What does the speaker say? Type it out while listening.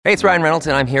Hey, it's Ryan Reynolds,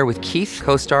 and I'm here with Keith,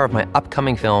 co-star of my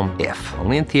upcoming film, If,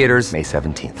 only in theaters May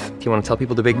 17th. Do you want to tell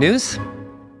people the big news?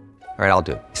 All right, I'll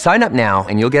do it. Sign up now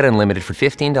and you'll get unlimited for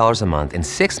 $15 a month and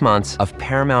 6 months of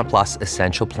Paramount Plus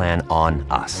Essential Plan on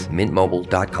us.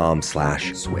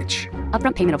 MintMobile.com/switch.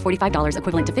 Upfront payment of $45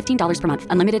 equivalent to $15 per month.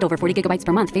 Unlimited over 40 gigabytes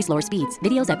per month. Face lower speeds.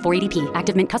 Videos at 480p.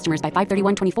 Active Mint customers by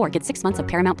 531.24 get 6 months of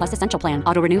Paramount Plus Essential Plan.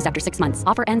 Auto renews after 6 months.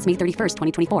 Offer ends May 31st,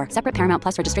 2024. Separate Paramount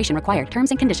Plus registration required. Terms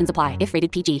and conditions apply if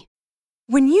rated PG.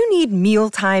 When you need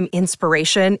mealtime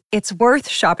inspiration, it's worth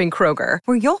shopping Kroger,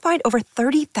 where you'll find over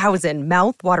 30,000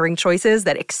 mouth-watering choices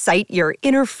that excite your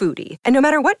inner foodie. And no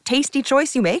matter what tasty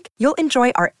choice you make, you'll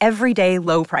enjoy our everyday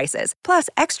low prices, plus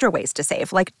extra ways to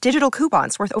save, like digital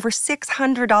coupons worth over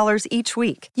 $600 each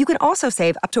week. You can also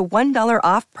save up to $1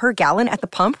 off per gallon at the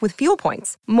pump with fuel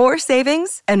points. More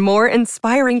savings and more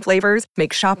inspiring flavors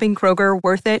make shopping Kroger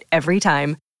worth it every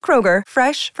time. Kroger,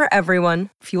 fresh for everyone.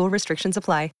 Fuel restrictions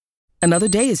apply. Another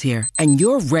day is here, and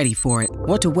you're ready for it.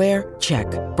 What to wear? Check.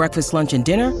 Breakfast, lunch, and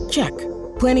dinner? Check.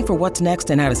 Planning for what's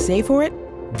next and how to save for it?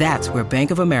 That's where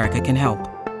Bank of America can help.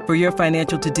 For your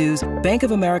financial to-dos, Bank of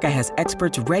America has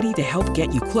experts ready to help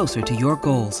get you closer to your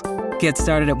goals. Get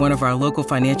started at one of our local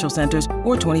financial centers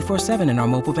or 24/7 in our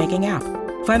mobile banking app.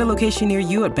 Find a location near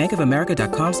you at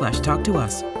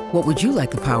bankofamerica.com/talktous. What would you like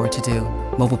the power to do?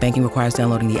 Mobile banking requires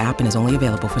downloading the app and is only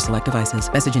available for select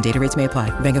devices. Message and data rates may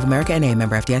apply. Bank of America NA,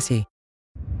 member FDIC.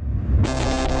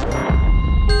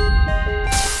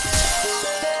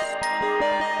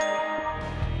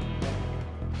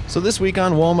 So this week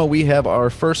on WOMA, we have our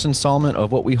first installment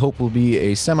of what we hope will be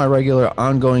a semi-regular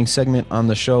ongoing segment on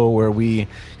the show where we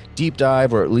deep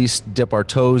dive or at least dip our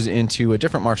toes into a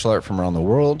different martial art from around the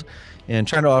world and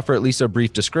trying to offer at least a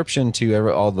brief description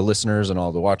to all the listeners and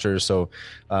all the watchers so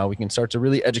we can start to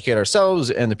really educate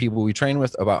ourselves and the people we train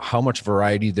with about how much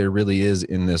variety there really is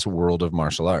in this world of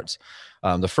martial arts.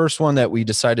 The first one that we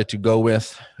decided to go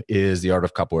with is the art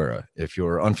of capoeira. If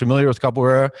you're unfamiliar with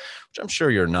capoeira, which I'm sure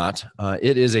you're not,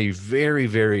 it is a very,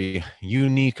 very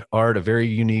unique art, a very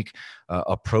unique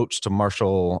approach to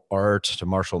martial art, to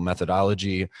martial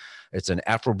methodology. It's an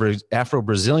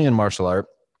Afro-Brazilian martial art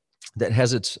that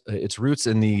has its roots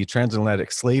in the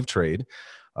transatlantic slave trade.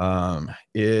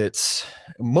 It's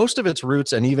most of its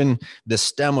roots and even the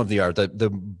stem of the art, the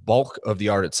bulk of the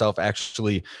art itself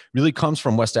actually really comes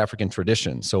from West African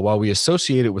tradition. So while we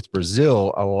associate it with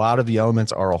Brazil, a lot of the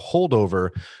elements are a holdover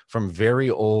from very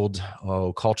old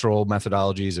cultural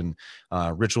methodologies and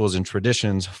rituals and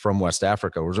traditions from West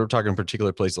Africa. We're talking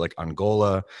particular places like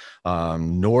Angola,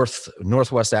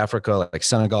 Northwest Africa, like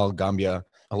Senegal, Gambia.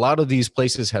 A lot of these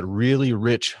places had really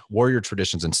rich warrior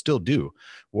traditions and still do,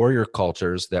 warrior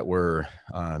cultures that were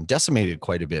decimated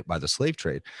quite a bit by the slave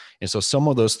trade. And so some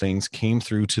of those things came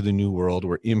through to the New World,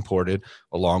 were imported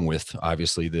along with,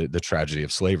 obviously, the tragedy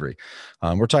of slavery.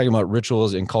 We're talking about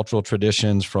rituals and cultural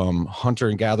traditions from hunter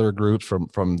and gatherer groups,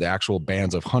 from the actual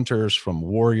bands of hunters, from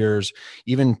warriors,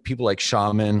 even people like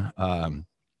shaman,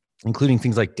 including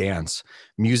things like dance,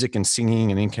 music and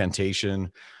singing and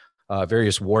incantation,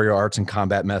 various warrior arts and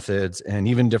combat methods, and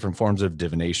even different forms of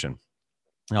divination.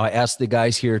 Now, I asked the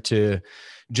guys here to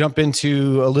jump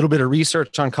into a little bit of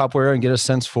research on capoeira and get a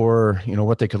sense for,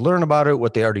 what they could learn about it,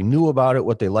 what they already knew about it,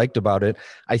 what they liked about it.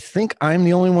 I think I'm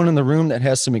the only one in the room that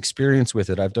has some experience with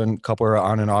it. I've done capoeira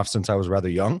on and off since I was rather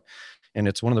young, and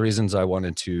it's one of the reasons I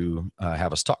wanted to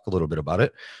have us talk a little bit about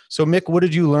it. So, Mick, what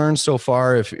did you learn so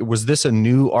far? Was this a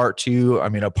new art to you? I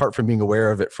mean, apart from being aware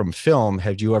of it from film,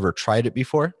 have you ever tried it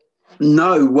before?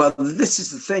 No, well, this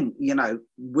is the thing,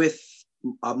 with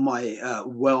my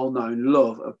well-known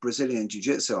love of Brazilian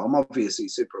Jiu-Jitsu, I'm obviously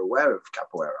super aware of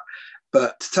capoeira,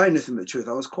 but to tell you nothing but the truth,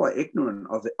 I was quite ignorant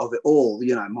of it all.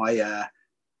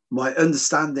 My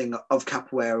understanding of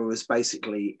capoeira was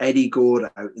basically Eddie Gordo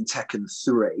in Tekken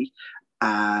 3,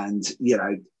 and,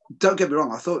 don't get me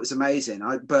wrong, I thought it was amazing,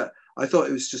 but I thought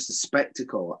it was just a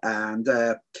spectacle, and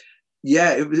I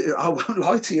won't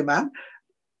lie to you, man.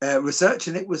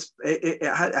 Researching it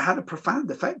had a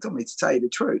profound effect on me, to tell you the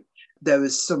truth. There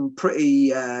was some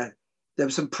pretty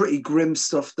grim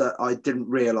stuff that I didn't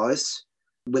realize,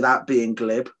 without being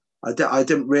glib. I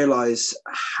didn't realize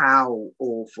how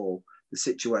awful the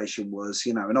situation was,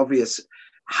 and obvious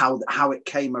how it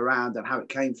came around and how it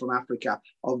came from Africa,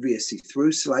 obviously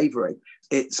through slavery.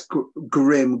 It's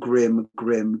grim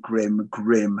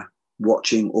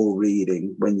watching or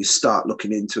reading when you start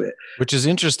looking into it. Which is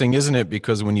interesting, isn't it?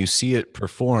 Because when you see it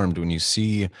performed, when you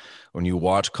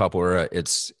watch capoeira, it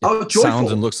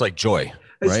sounds and looks like joy.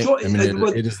 It's right? joy. I mean,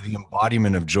 it is the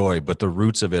embodiment of joy, but the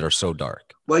roots of it are so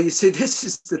dark. Well, you see, this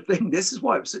is the thing. This is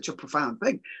why it was such a profound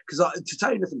thing. Because to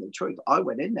tell you nothing but the truth, I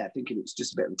went in there thinking it was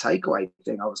just a bit of a takeaway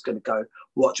thing. I was going to go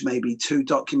watch maybe 2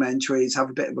 documentaries,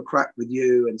 have a bit of a crack with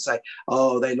you and say,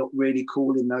 oh, they look really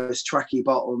cool in those tracky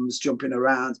bottoms, jumping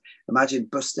around. Imagine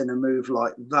busting a move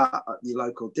like that at your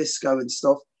local disco and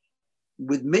stuff.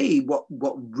 With me, what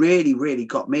really, really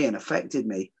got me and affected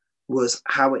me was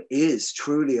how it is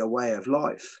truly a way of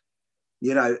life.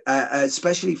 You know,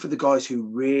 especially for the guys who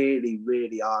really,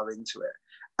 really are into it.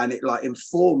 And it like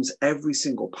informs every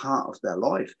single part of their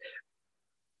life.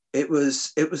 It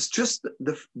was just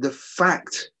the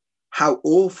fact how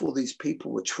awful these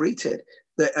people were treated.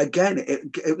 That again,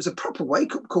 it was a proper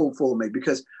wake-up call for me,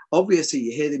 because obviously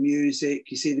you hear the music,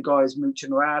 you see the guys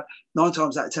mooching around. 9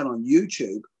 times out of 10 on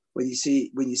YouTube, when you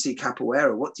see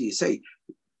capoeira, what do you see?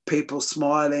 People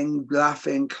smiling,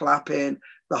 laughing, clapping,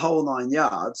 the whole 9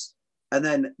 yards. And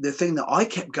then the thing that I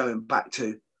kept going back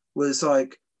to was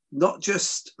like, not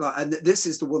just like, and this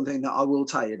is the one thing that I will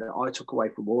tell you that I took away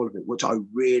from all of it, which I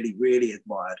really, really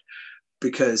admired,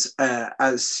 because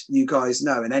as you guys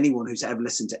know, and anyone who's ever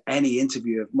listened to any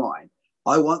interview of mine,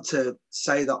 I want to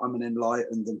say that I'm an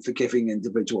enlightened and forgiving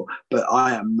individual, but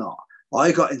I am not.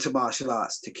 I got into martial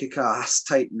arts to kick ass,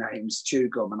 take names, chew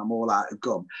gum, and I'm all out of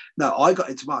gum. No, I got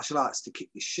into martial arts to kick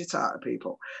the shit out of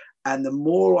people. And the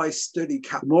more I studied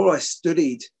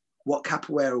what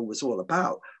capoeira was all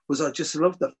about, was I just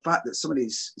loved the fact that some of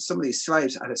these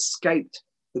slaves had escaped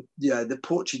the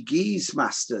Portuguese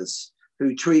masters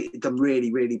who treated them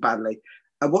really, really badly.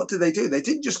 And what did they do? They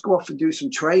didn't just go off and do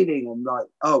some training and like,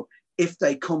 oh, if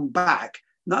they come back.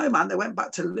 No, man, they went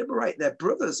back to liberate their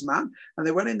brothers, man. And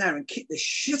they went in there and kicked the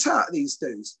shit out of these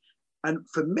dudes. And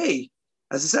for me,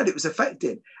 as I said, it was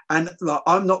affecting. And like,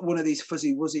 I'm not one of these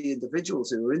fuzzy wuzzy individuals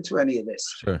who are into any of this.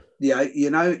 Sure. Yeah, you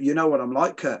know what I'm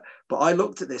like, Kurt. But I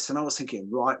looked at this and I was thinking,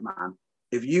 right, man,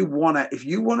 if you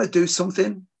wanna do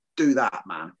something, do that,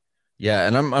 man. Yeah,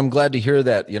 and I'm glad to hear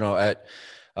that. You know,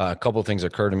 a couple of things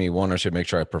occur to me. One, I should make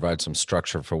sure I provide some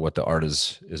structure for what the art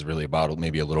is really about.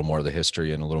 Maybe a little more of the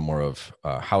history and a little more of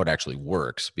how it actually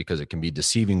works, because it can be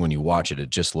deceiving when you watch it. It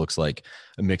just looks like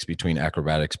a mix between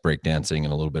acrobatics, breakdancing,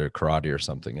 and a little bit of karate or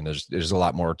something. And there's a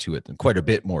lot more to it, quite a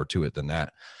bit more to it than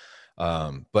that.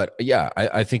 But yeah,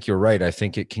 I think you're right. I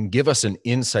think it can give us an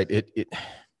insight.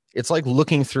 It's like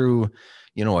looking through,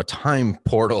 you know, a time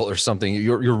portal or something.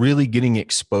 You're really getting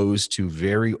exposed to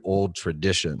very old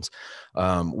traditions.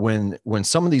 When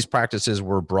some of these practices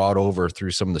were brought over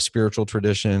through some of the spiritual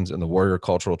traditions and the warrior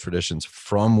cultural traditions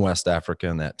from West Africa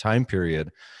in that time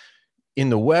period, in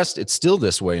the West, it's still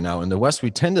this way now. In the West, we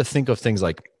tend to think of things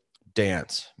like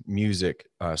dance, music,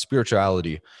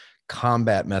 spirituality,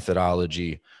 combat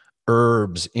methodology,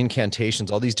 herbs, incantations,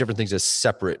 all these different things as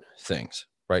separate things,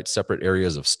 right? Separate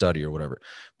areas of study or whatever.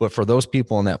 But for those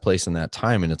people in that place in that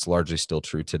time, and it's largely still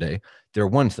true today, they're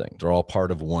one thing. They're all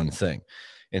part of one thing.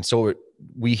 And so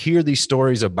we hear these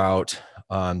stories about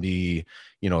the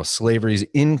slaves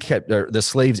in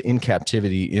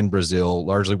captivity in Brazil,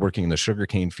 largely working in the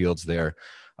sugarcane fields there,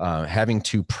 having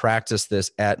to practice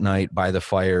this at night by the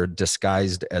fire,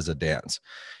 disguised as a dance.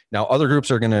 Now, other groups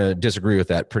are going to disagree with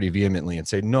that pretty vehemently and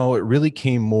say, no, it really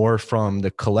came more from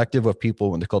the collective of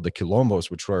people when they're called the quilombos,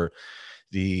 which were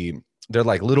they're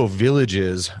like little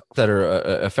villages that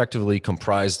are effectively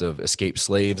comprised of escaped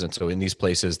slaves. And so in these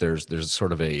places, there's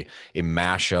sort of a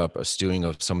mashup, a stewing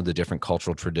of some of the different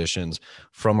cultural traditions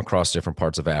from across different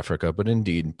parts of Africa, but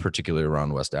indeed, particularly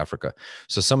around West Africa.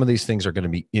 So some of these things are going to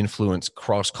be influenced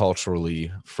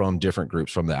cross-culturally from different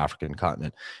groups from the African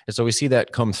continent. And so we see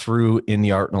that come through in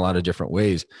the art in a lot of different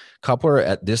ways. Capoeira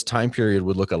at this time period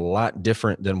would look a lot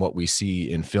different than what we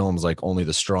see in films like Only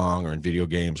the Strong or in video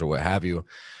games or what have you.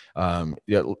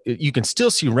 You can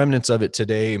still see remnants of it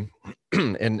today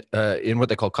in what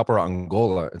they call Capoeira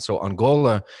Angola. And so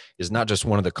Angola is not just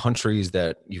one of the countries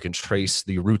that you can trace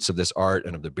the roots of this art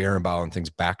and of the berimbau and things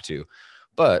back to,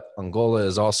 but Angola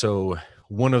is also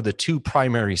one of the 2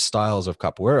 primary styles of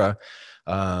capoeira.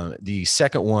 The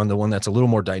second one, the one that's a little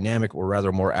more dynamic or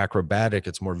rather more acrobatic,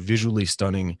 it's more visually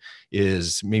stunning,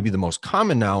 is maybe the most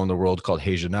common now in the world, called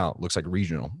regional. It looks like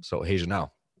regional, so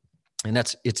regional. And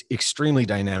it's extremely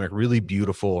dynamic, really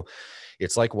beautiful.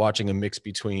 It's like watching a mix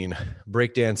between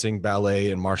breakdancing,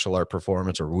 ballet, and martial art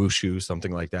performance, or wushu,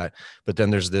 something like that. But then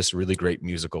there's this really great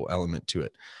musical element to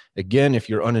it. Again, if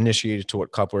you're uninitiated to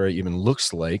what capoeira even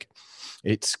looks like,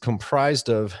 it's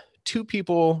comprised of 2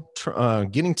 people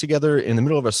getting together in the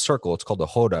middle of a circle. It's called the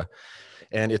roda.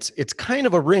 And it's kind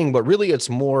of a ring, but really it's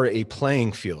more a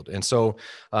playing field. And so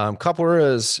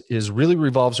capoeira is really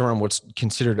revolves around what's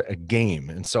considered a game.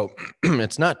 And so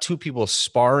it's not two people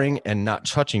sparring and not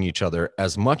touching each other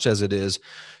as much as it is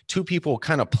two people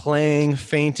kind of playing,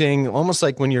 feinting, almost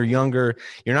like when you're younger,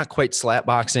 you're not quite slap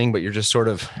boxing, but you're just sort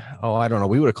of, I don't know.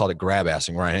 We would have called it grab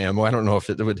assing where I am. I don't know if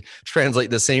it would translate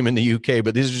the same in the UK,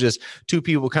 but these are just two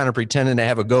people kind of pretending to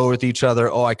have a go with each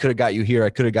other. Oh, I could have got you here. I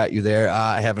could have got you there.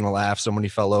 Having a laugh. Somebody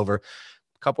fell over.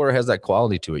 Capoeira has that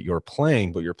quality to it. You're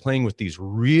playing, but you're playing with these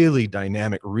really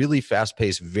dynamic, really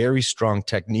fast-paced, very strong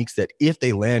techniques that if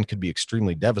they land could be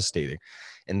extremely devastating.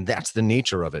 And that's the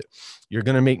nature of it. You're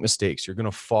going to make mistakes. You're going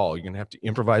to fall. You're going to have to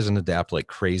improvise and adapt like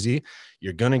crazy.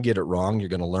 You're going to get it wrong. You're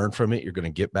going to learn from it. You're going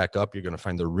to get back up. You're going to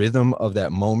find the rhythm of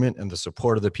that moment and the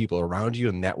support of the people around you,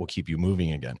 and that will keep you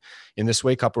moving again. In this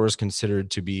way, capoeira is considered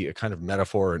to be a kind of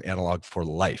metaphor and analog for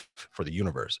life, for the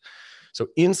universe. So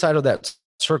inside of that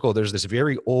circle, there's this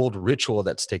very old ritual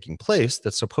that's taking place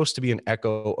that's supposed to be an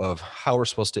echo of how we're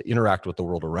supposed to interact with the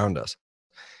world around us.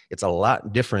 It's a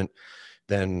lot different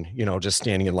than, just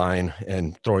standing in line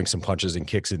and throwing some punches and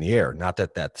kicks in the air. Not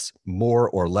that that's more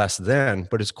or less than,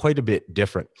 but it's quite a bit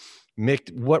different.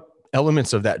 Mick, what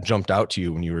elements of that jumped out to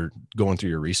you when you were going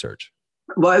through your research?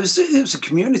 Well, it was a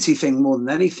community thing more than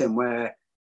anything, where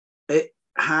it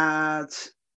had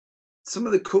some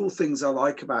of the cool things I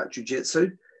like about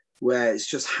jiu-jitsu, where it's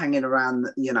just hanging around,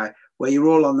 where you're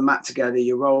all on the mat together,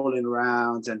 you're rolling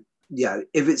around, and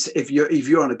if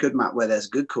you're on a good mat where there's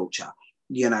good culture,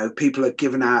 people are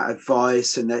giving out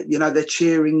advice and they're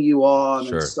cheering you on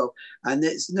and stuff. And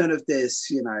it's none of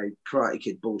this, Karate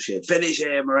Kid bullshit, finish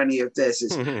him or any of this.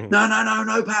 It's no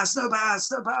pass, go,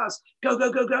 stuff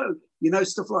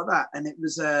like that. And it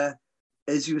was,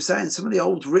 as you were saying, some of the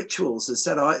old rituals. As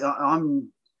I said,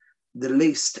 I'm the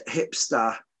least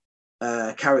hipster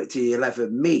character you'll ever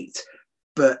meet,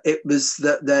 but it was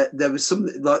that there was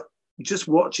something, like, just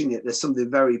watching it, there's something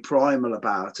very primal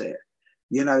about it.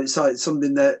 It's like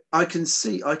something that I can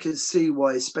see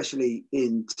why, especially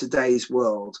in today's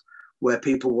world where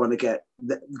people want to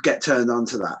get turned on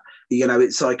to that.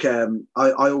 It's like, I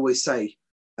always say,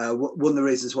 one of the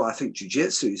reasons why I think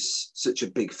jiu-jitsu is such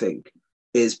a big thing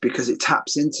is because it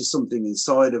taps into something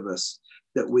inside of us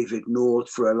that we've ignored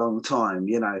for a long time,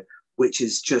 which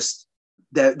is just,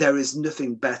 there is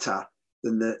nothing better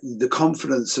than the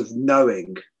confidence of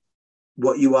knowing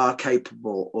what you are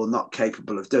capable or not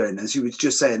capable of doing. As you were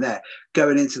just saying there,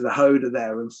 going into the Hoda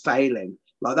there and failing,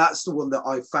 like that's the one that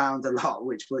I found a lot,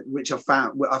 which I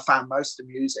found most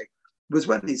amusing, was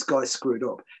when these guys screwed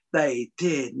up. They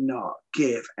did not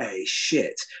give a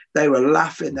shit. They were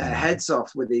laughing their heads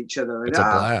off with each other. It's a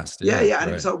blast. Yeah.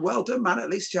 And it was like, well done, man. At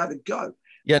least you had a go.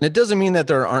 Yeah, and it doesn't mean that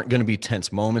there aren't going to be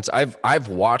tense moments. I've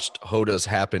watched Hodas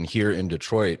happen here in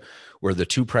Detroit, where the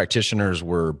two practitioners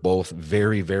were both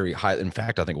very, very high. In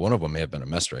fact, I think one of them may have been a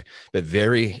mestre, but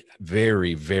very,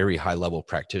 very, very high level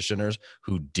practitioners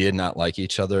who did not like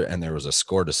each other, and there was a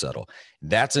score to settle.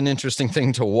 That's an interesting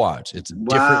thing to watch. It's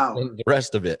different than the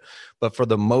rest of it, but for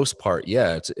the most part,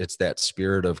 yeah, it's that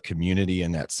spirit of community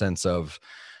and that sense of,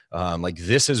 like,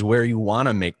 this is where you want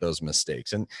to make those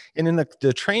mistakes. And in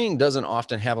the training doesn't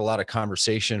often have a lot of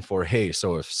conversation for, hey,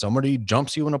 so if somebody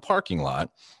jumps you in a parking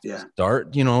lot,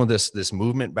 start, this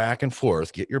movement back and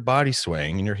forth, get your body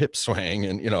swaying and your hips swaying.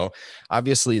 And,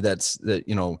 obviously that's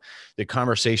the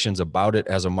conversations about it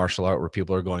as a martial art where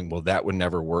people are going, well, that would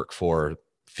never work for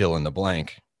fill in the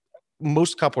blank.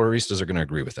 Most capoeiristas are going to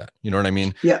agree with that. You know what I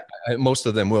mean? Yeah. Most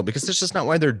of them will, because that's just not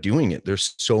why they're doing it.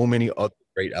 There's so many other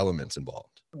great elements involved.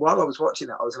 While I was watching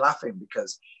it, I was laughing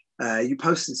because you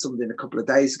posted something a couple of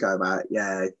days ago about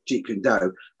Jeet Kune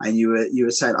Do, and you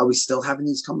were saying, are we still having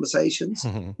these conversations?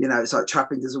 It's like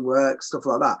trapping doesn't work, stuff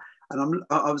like that. And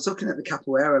I was looking at the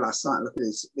capoeira last night, looking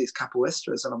at these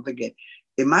capoeiristas, and I'm thinking,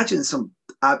 imagine some,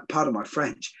 pardon my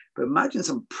French, but imagine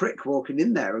some prick walking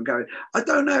in there and going, I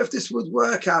don't know if this would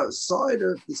work outside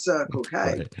of the Circle K.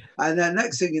 Right. And then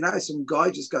next thing you know, some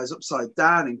guy just goes upside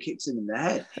down and kicks him in the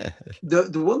head.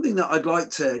 The one thing that I'd like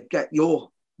to get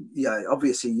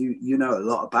obviously you know a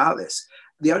lot about this.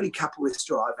 The only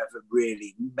capoeirista I've ever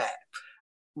really met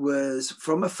was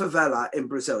from a favela in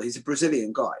Brazil. He's a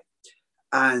Brazilian guy.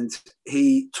 And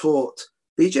he taught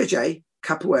BJJ,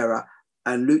 capoeira,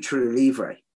 and lucha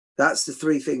libre. That's the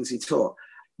three things he taught.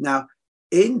 Now,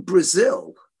 in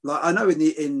Brazil, like I know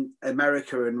in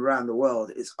America and around the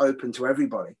world, it's open to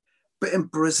everybody. But in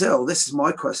Brazil, this is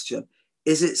my question: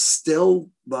 is it still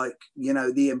like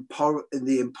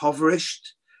the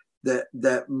impoverished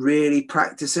that really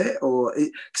practice it, or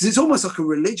because it's almost like a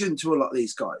religion to a lot of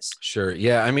these guys? Sure.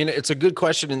 Yeah. I mean, it's a good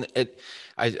question. And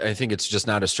I think it's just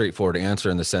not a straightforward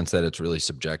answer in the sense that it's really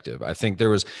subjective. I think there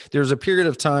was a period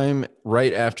of time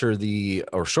right after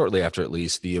or shortly after, at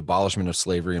least, the abolishment of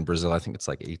slavery in Brazil. I think it's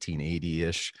like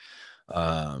 1880-ish,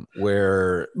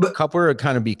 where capoeira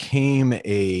kind of became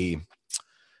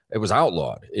it was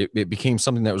outlawed. It became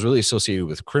something that was really associated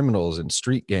with criminals and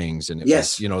street gangs. And it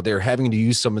was, they're having to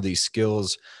use some of these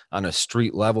skills on a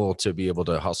street level to be able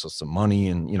to hustle some money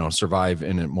and, survive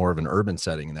in more of an urban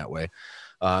setting in that way.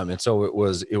 And so it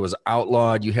was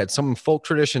outlawed. You had some folk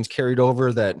traditions carried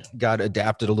over that got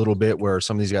adapted a little bit, where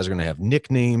some of these guys are going to have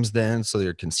nicknames then, so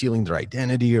they're concealing their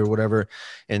identity or whatever.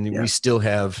 And we still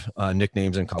have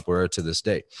nicknames in capoeira to this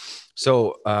day.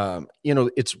 So,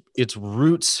 its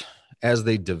roots, as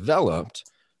they developed,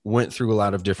 went through a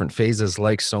lot of different phases,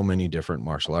 like so many different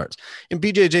martial arts. And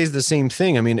BJJ is the same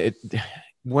thing. I mean,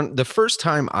 when the first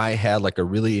time I had like a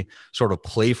really sort of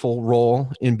playful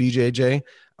role in BJJ,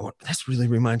 I went, this really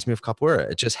reminds me of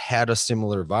capoeira. It just had a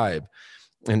similar vibe.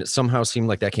 And it somehow seemed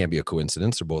like that can't be a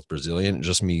coincidence. They're both Brazilian. It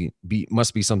just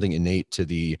must be something innate to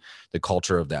the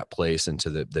culture of that place and to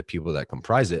the people that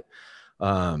comprise it.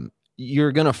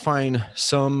 You're going to find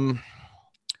some,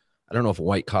 I don't know if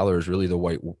white collar is really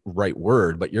the right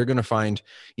word, but you're going to find,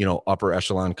 upper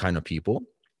echelon kind of people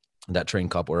that train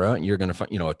capoeira. You're going to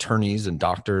find, attorneys and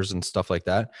doctors and stuff like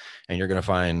that. And you're going to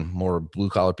find more blue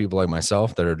collar people like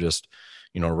myself that are just,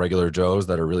 regular Joes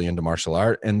that are really into martial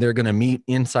art. And they're going to meet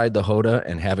inside the Roda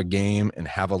and have a game and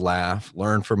have a laugh,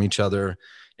 learn from each other,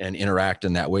 and interact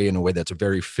in that way, in a way that's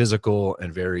very physical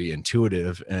and very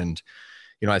intuitive. And,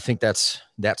 I think that's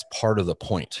part of the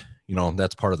point.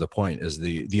 That's part of the point, is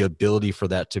the ability for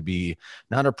that to be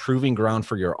not a proving ground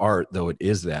for your art, though it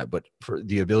is that, but for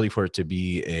the ability for it to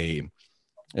be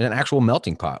an actual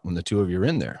melting pot when the two of you are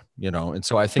in there, And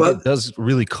so I think it does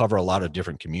really cover a lot of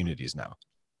different communities now.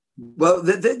 Well,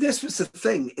 this was the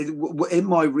thing in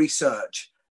my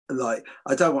research. Like,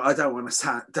 I don't want to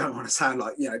sound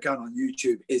like, going on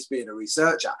YouTube is being a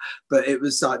researcher, but it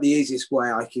was like the easiest way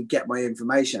I could get my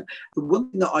information. The one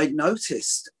thing that I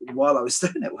noticed while I was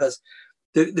doing it was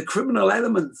the criminal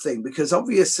element thing, because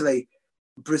obviously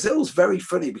Brazil's very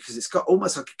funny because it's got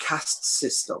almost like a caste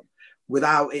system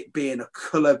without it being a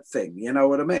colored thing. You know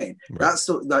what I mean? Right. That's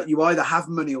like, you either have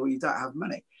money or you don't have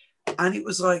money. And it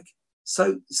was like,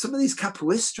 so some of these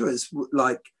capoeiras,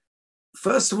 like,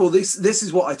 first of all, this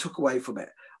is what I took away from it.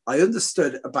 I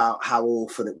understood about how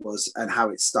awful it was and how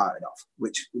it started off,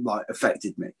 which like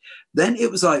affected me. Then it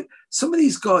was like, some of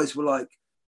these guys were like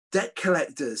debt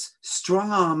collectors,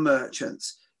 strong arm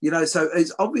merchants, so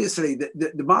it's obviously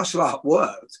the martial art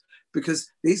worked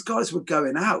because these guys were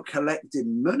going out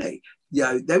collecting money.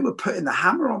 They were putting the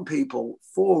hammer on people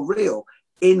for real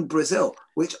in Brazil,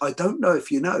 which I don't know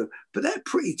if you know, but they're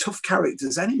pretty tough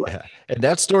characters anyway. Yeah. And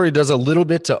that story does a little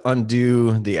bit to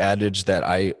undo the adage that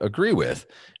I agree with,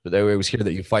 but they always hear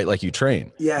that you fight like you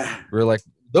train. Yeah. We're like,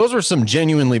 those are some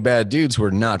genuinely bad dudes who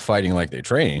are not fighting like they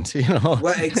trained,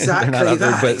 Well, exactly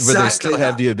but they still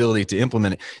have the ability to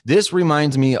implement it. This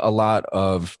reminds me a lot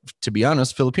of, to be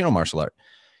honest, Filipino martial art.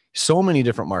 So many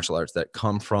different martial arts that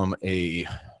come from a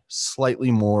slightly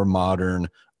more modern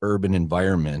urban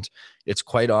environment. It's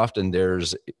quite often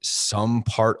there's some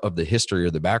part of the history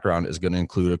or the background is going to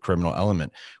include a criminal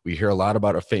element. We hear a lot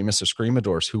about a famous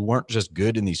escrimadores who weren't just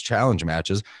good in these challenge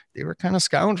matches. They were kind of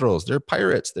scoundrels. They're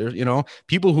pirates. They're,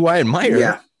 people who I admire.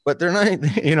 Yeah. But they're not,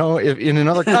 if in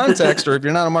another context, or if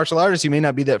you're not a martial artist, you may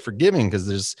not be that forgiving because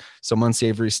there's some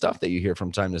unsavory stuff that you hear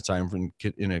from time to time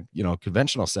in a,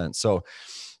 conventional sense. So,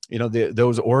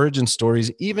 those origin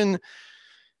stories, even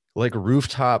like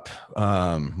rooftop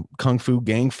kung fu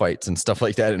gang fights and stuff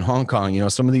like that in Hong Kong,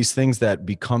 some of these things that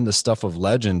become the stuff of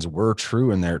legends were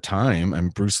true in their time.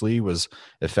 And Bruce Lee was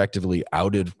effectively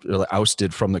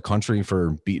ousted from the country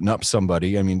for beating up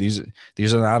somebody. I mean,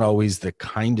 these are not always the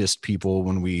kindest people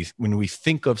when we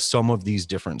think of some of these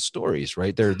different stories,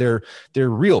 right? They're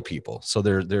real people. So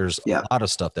there's a lot of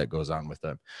stuff that goes on with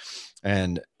them.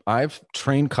 And I've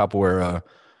trained capoeira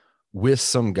with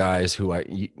some guys who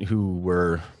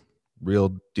were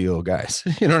real deal guys.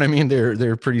 You know what I mean?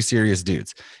 They're pretty serious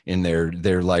dudes in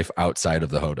their life outside of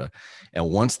the Roda. And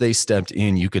once they stepped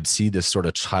in, you could see this sort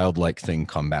of childlike thing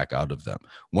come back out of them.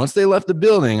 Once they left the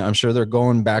building, I'm sure they're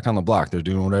going back on the block. They're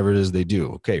doing whatever it is they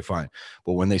do. Okay, fine.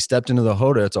 But when they stepped into the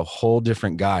Roda, it's a whole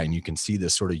different guy. And you can see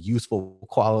this sort of youthful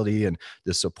quality and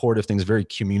the supportive things, very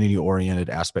community oriented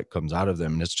aspect comes out of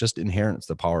them. And it's just inherent. It's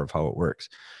the power of how it works.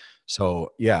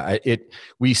 So yeah,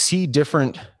 we see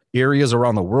different areas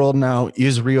around the world now.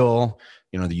 Israel,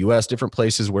 the US, different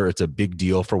places where it's a big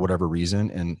deal for whatever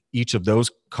reason. And each of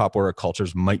those capoeira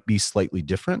cultures might be slightly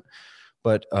different.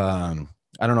 But I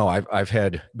don't know. I've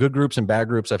had good groups and bad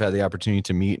groups I've had the opportunity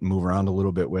to meet and move around a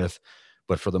little bit with.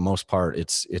 But for the most part,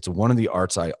 it's one of the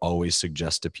arts I always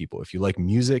suggest to people. If you like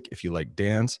music, if you like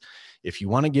dance, if you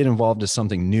want to get involved in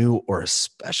something new, or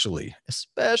especially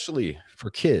for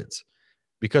kids,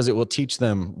 because it will teach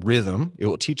them rhythm. It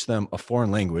will teach them a foreign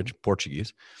language,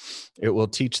 Portuguese. It will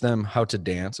teach them how to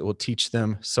dance. It will teach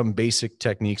them some basic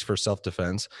techniques for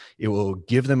self-defense. It will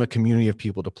give them a community of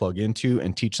people to plug into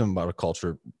and teach them about a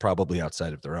culture probably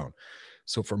outside of their own.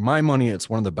 So for my money, it's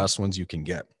one of the best ones you can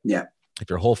get. Yeah. If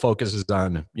your whole focus is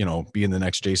on, being the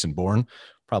next Jason Bourne,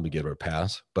 probably give it a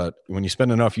pass. But when you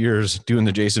spend enough years doing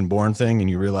the Jason Bourne thing and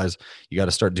you realize you got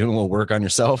to start doing a little work on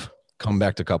yourself, come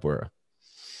back to capoeira.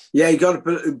 Yeah, you got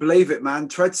to believe it, man.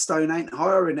 Treadstone ain't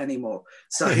hiring anymore.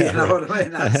 So, you know what I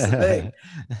mean? That's the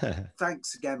thing.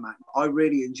 Thanks again, man. I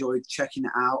really enjoyed checking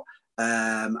it out.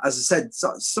 As I said,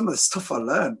 some of the stuff I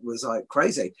learned was like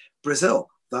crazy. Brazil,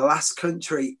 the last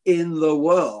country in the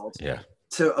world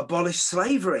to abolish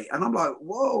slavery. And I'm like,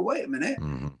 whoa, wait a minute.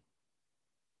 Mm-hmm.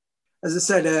 As I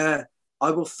said,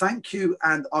 I will thank you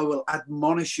and I will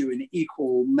admonish you in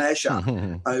equal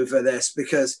measure over this,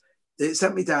 because it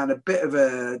sent me down a bit of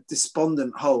a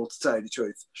despondent hole, to tell you the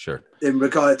truth. Sure. In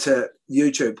regard to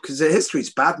YouTube, because the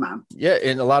history's bad, man. Yeah,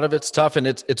 and a lot of it's tough, and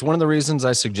it's one of the reasons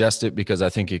I suggest it, because I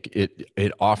think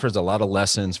it offers a lot of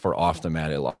lessons for off the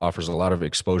mat. It offers a lot of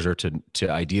exposure to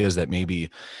ideas that maybe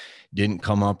didn't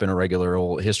come up in a regular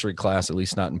old history class, at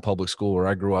least not in public school where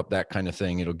I grew up, that kind of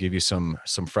thing. It'll give you some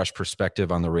fresh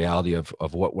perspective on the reality of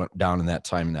what went down in that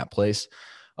time in that place.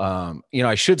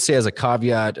 I should say as a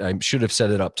caveat, I should have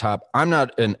said it up top, I'm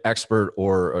not an expert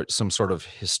or some sort of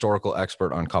historical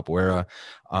expert on capoeira.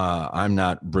 I'm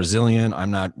not Brazilian. I'm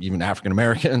not even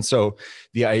African-American. So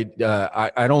I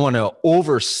don't want to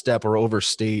overstep or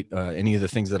overstate any of the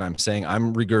things that I'm saying.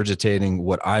 I'm regurgitating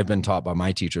what I've been taught by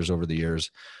my teachers over the years,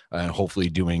 and hopefully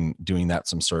doing that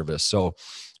some service. So,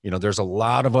 there's a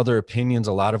lot of other opinions,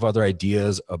 a lot of other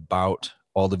ideas about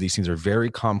all of these things. Are very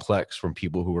complex from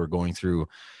people who are going through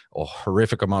a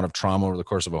horrific amount of trauma over the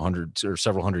course of 100 or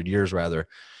several hundred years rather.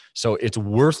 So it's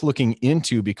worth looking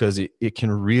into, because it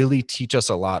can really teach us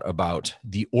a lot about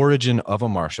the origin of a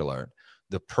martial art,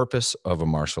 the purpose of a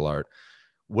martial art,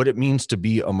 what it means to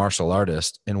be a martial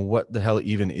artist, and what the hell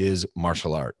even is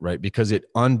martial art, right? Because it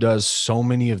undoes so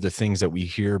many of the things that we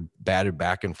hear batted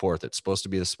back and forth. It's supposed to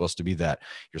be this, supposed to be that.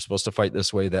 You're supposed to fight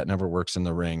this way. That never works in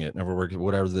the ring. It never works,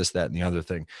 whatever this, that, and the other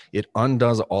thing. It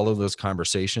undoes all of those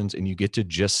conversations, and you get to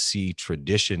just see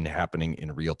tradition happening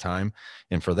in real time.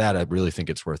 And for that, I really think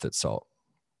it's worth its salt.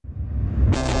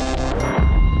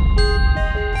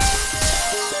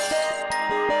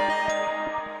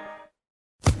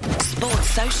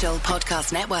 Social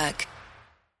Podcast Network.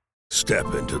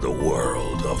 Step into the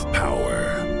world of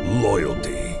power,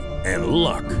 loyalty, and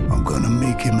luck. I'm gonna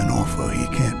make him an offer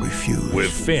he can't refuse.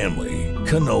 With family,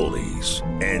 cannolis,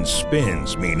 and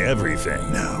spins mean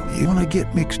everything. Now, you wanna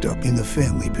get mixed up in the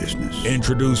family business.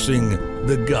 Introducing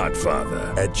The Godfather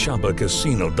at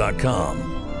ChumbaCasino.com.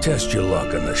 Test your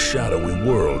luck in the shadowy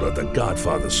world of The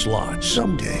Godfather slot.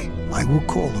 Someday, I will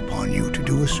call upon you to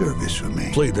do a service for me.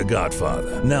 Play The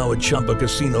Godfather now at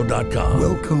ChumbaCasino.com.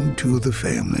 Welcome to the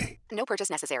family. No purchase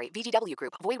necessary. VGW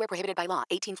Group. Void where prohibited by law.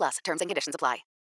 18+. Terms and conditions apply.